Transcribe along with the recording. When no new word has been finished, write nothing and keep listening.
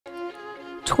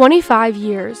25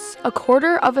 years, a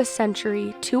quarter of a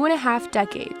century, 2.5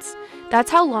 decades. That's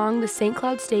how long the St.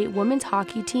 Cloud State women's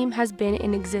hockey team has been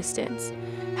in existence.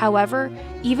 However,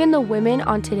 even the women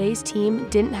on today's team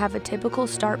didn't have a typical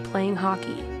start playing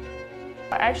hockey.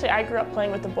 Actually, I grew up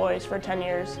playing with the boys for 10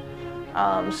 years,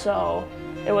 so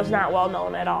it was not well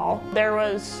known at all. There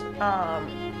was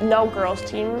no girls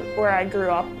team where I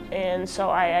grew up, and so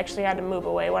I actually had to move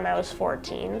away when I was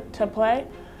 14 to play.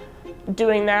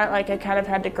 Doing that, I kind of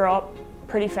had to grow up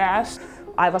pretty fast.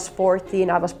 I was 14,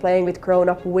 I was playing with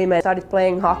grown-up women. I started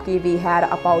playing hockey, we had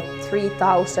about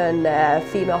 3,000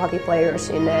 female hockey players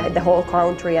in the whole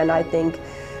country, and I think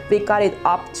we got it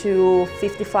up to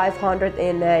 5,500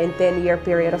 in a 10-year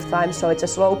period of time, so it's a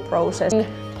slow process.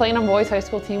 Playing on boys' high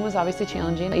school team was obviously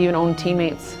challenging. Even own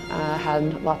teammates,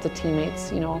 had lots of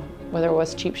teammates, whether it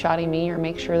was cheap shotting me or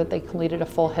make sure that they completed a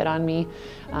full hit on me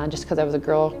just because I was a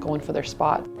girl going for their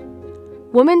spot.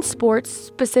 Women's sports,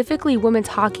 specifically women's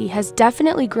hockey, has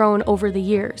definitely grown over the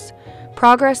years.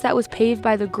 Progress that was paved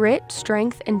by the grit,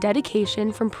 strength, and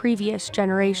dedication from previous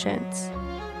generations.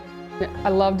 I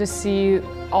love to see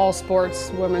all sports,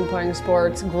 women playing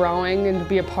sports, growing and to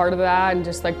be a part of that, and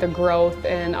just the growth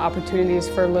and opportunities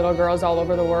for little girls all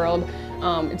over the world.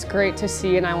 It's great to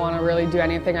see, and I want to really do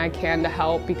anything I can to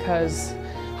help because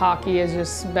hockey has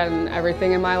just been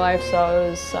everything in my life.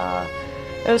 So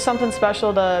it was something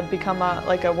special to become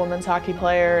a women's hockey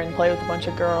player and play with a bunch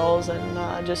of girls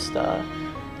and just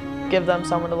give them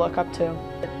someone to look up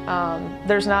to.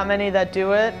 There's not many that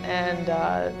do it,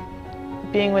 and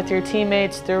being with your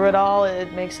teammates through it all,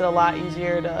 it makes it a lot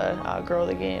easier to grow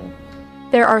the game.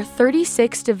 There are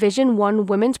 36 Division I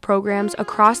women's programs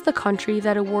across the country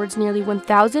that awards nearly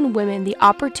 1,000 women the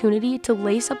opportunity to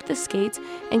lace up the skates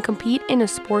and compete in a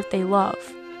sport they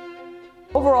love.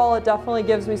 Overall, it definitely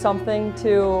gives me something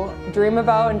to dream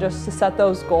about and just to set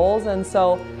those goals, and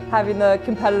so having the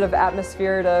competitive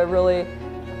atmosphere to really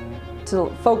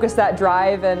focus that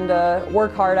drive and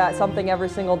work hard at something every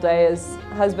single day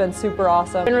has been super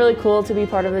awesome. It's been really cool to be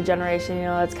part of the generation,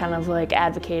 that's kind of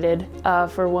advocated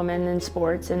for women in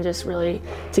sports, and just really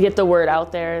to get the word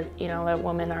out there, that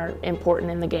women are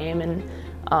important in the game,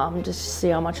 and just see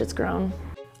how much it's grown.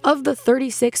 Of the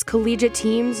 36 collegiate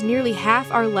teams, nearly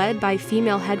half are led by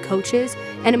female head coaches,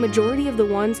 and a majority of the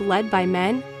ones led by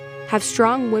men have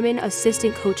strong women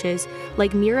assistant coaches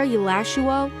like Mira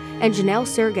Yelashuo and Janelle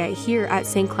Sergey here at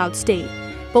St. Cloud State.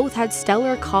 Both had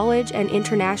stellar college and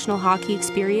international hockey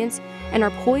experience and are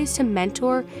poised to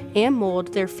mentor and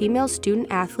mold their female student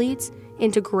athletes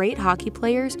into great hockey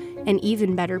players and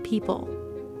even better people.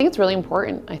 I think it's really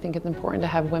important. I think it's important to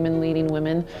have women leading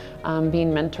women,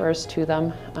 being mentors to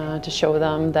them, to show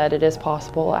them that it is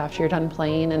possible after you're done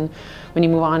playing, and when you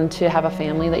move on to have a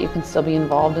family, that you can still be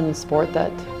involved in the sport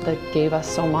that gave us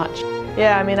so much.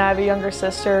 Yeah, I have a younger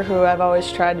sister who I've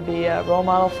always tried to be a role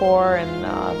model for,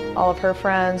 and all of her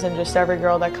friends and just every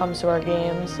girl that comes to our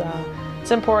games. It's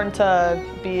important to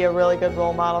be a really good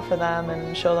role model for them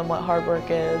and show them what hard work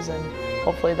is, and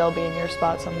hopefully they'll be in your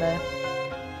spot someday.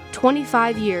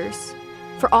 25 years.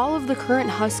 For all of the current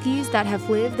Huskies that have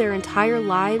lived their entire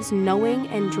lives knowing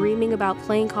and dreaming about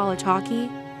playing college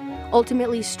hockey,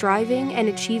 ultimately striving and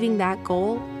achieving that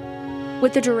goal,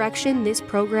 with the direction this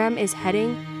program is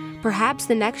heading, perhaps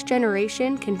the next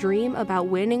generation can dream about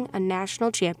winning a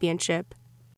national championship.